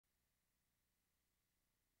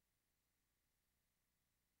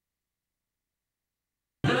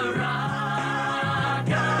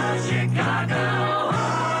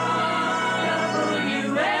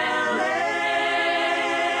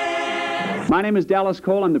My name is Dallas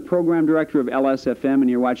Cole. I'm the program director of LS-FM, and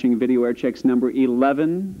you're watching Video Airchecks number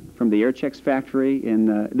 11 from the Airchecks factory.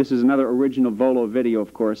 And this is another original Volo video,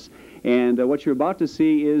 of course. And what you're about to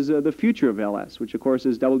see is the future of LS, which, of course,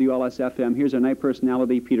 is WLS-FM. Here's our night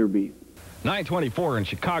personality, Peter B. 924 in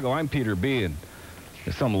Chicago. I'm Peter B. And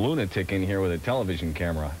there's some lunatic in here with a television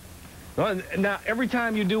camera. Well, now, every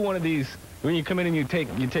time you do one of these, when you come in and you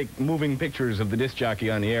take moving pictures of the disc jockey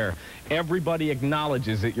on the air, everybody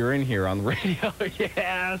acknowledges that you're in here on the radio.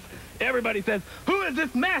 Yes. Everybody says, "Who is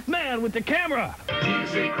this masked man with the camera?"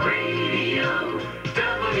 Music Radio,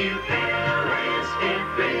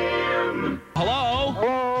 WLS-FM. Hello?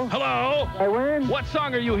 Hello? Hello? I win? What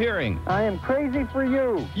song are you hearing? I am crazy for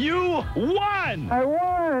you. You won! I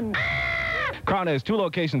won! Crown has 2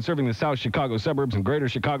 locations serving the South Chicago suburbs and greater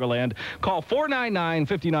Chicagoland. Call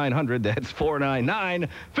 499-5900. That's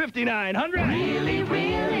 499-5900. Really,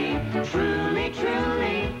 really, truly,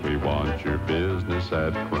 truly. We want your business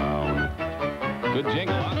at Crown. Good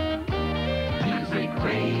jingle, huh? Music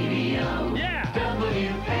Radio. Yeah!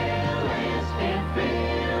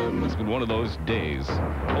 WLS-FM. It's been one of those days.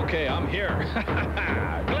 Okay, I'm here.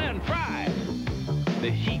 Glenn Fry.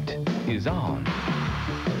 The heat is on.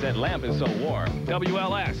 That lamp is so warm.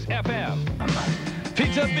 WLS-FM.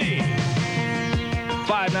 Pizza B.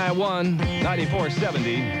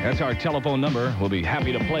 591-9470. That's our telephone number. We'll be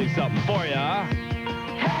happy to play something for you.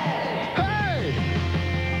 Hey!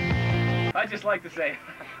 I'd just like to say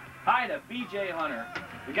hi to B.J. Hunter,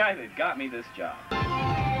 the guy that got me this job.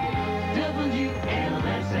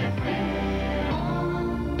 WLS-FM.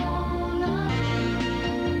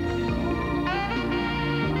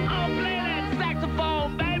 Oh, play that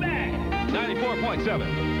saxophone, baby!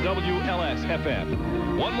 94.7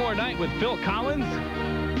 WLS-FM. One more night with Phil Collins?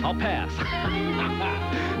 I'll pass.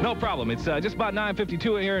 No problem. It's just about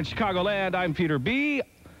 9:52 here in Chicagoland. I'm Peter B.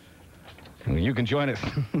 You can join us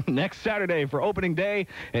next Saturday for opening day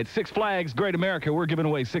at Six Flags Great America. We're giving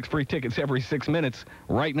away 6 free tickets every 6 minutes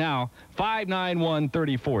right now.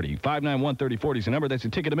 591-3040. 591-3040 is the number. That's a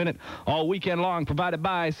ticket a minute all weekend long, provided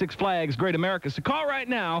by Six Flags Great America. So call right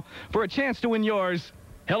now for a chance to win yours.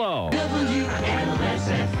 Hello.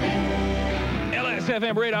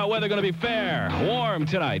 LS-FM radar weather going to be fair. Warm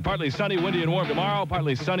tonight. Partly sunny, windy, and warm tomorrow.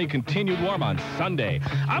 Partly sunny, continued warm on Sunday.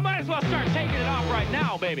 I might as well start taking it off right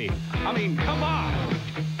now, baby. I mean, come on.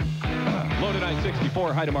 Low tonight,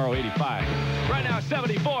 64. High tomorrow, 85. Right now,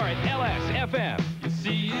 74 at LS-FM. You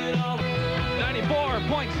see it all.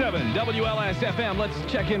 94.7 WLS-FM. Let's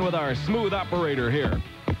check in with our smooth operator here.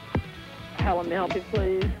 Hello, may I help you,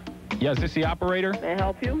 please? Yes, is this the operator? May I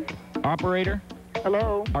help you? Operator?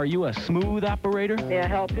 Hello? Are you a smooth operator? May I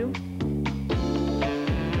help you?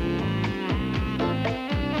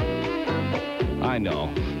 I know.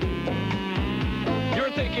 You're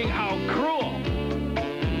thinking how cruel.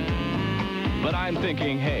 But I'm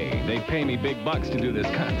thinking, hey, they pay me big bucks to do this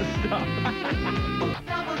kind of stuff.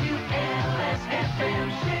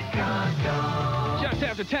 WLS-FM Chicago. Just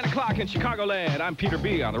after 10 o'clock in Chicagoland, I'm Peter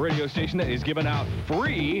B. on the radio station that is giving out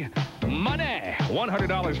free money.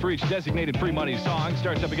 $100 for each designated free money song.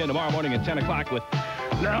 Starts up again tomorrow morning at 10 o'clock with...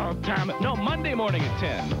 No, Monday morning at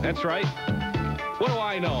 10. That's right. What do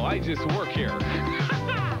I know? I just work here.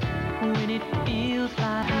 When it feels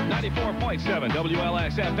like 94.7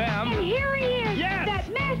 WLS-FM. And here he is, Yes. that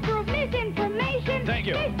master of misinformation, Thank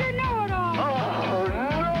you. Mr. Know-It-All. Oh,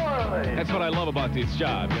 gnarly! That's what I love about this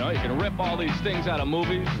job. You know, you can rip all these things out of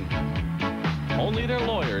movies. And only their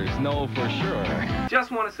lawyers know for sure. Just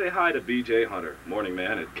want to say hi to B.J. Hunter, morning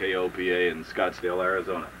man at KOPA in Scottsdale,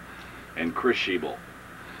 Arizona. And Chris Schiebel,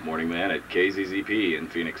 morning man at KZZP in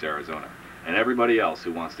Phoenix, Arizona. And everybody else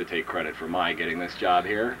who wants to take credit for my getting this job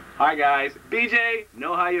here. Hi, guys. BJ,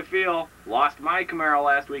 know how you feel. Lost my Camaro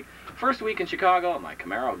last week. First week in Chicago, and my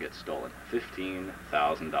Camaro gets stolen.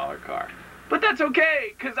 $15,000 car. But that's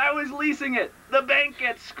okay, because I was leasing it. The bank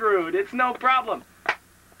gets screwed. It's no problem.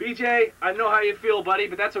 BJ, I know how you feel, buddy,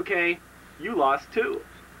 but that's okay. You lost, too.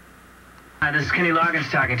 Hi, this is Kenny Loggins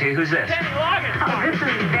talking to you. Who's this? Kenny Loggins! Oh, this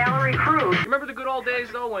is Valerie Cruz. Remember the good old days,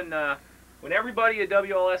 though, when everybody at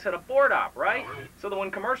WLS had a board op, right? So that when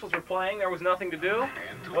commercials were playing, there was nothing to do.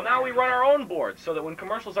 Well, now we run our own boards, so that when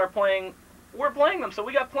commercials are playing, we're playing them, so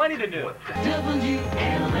we got plenty to do.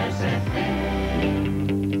 WLS-FM.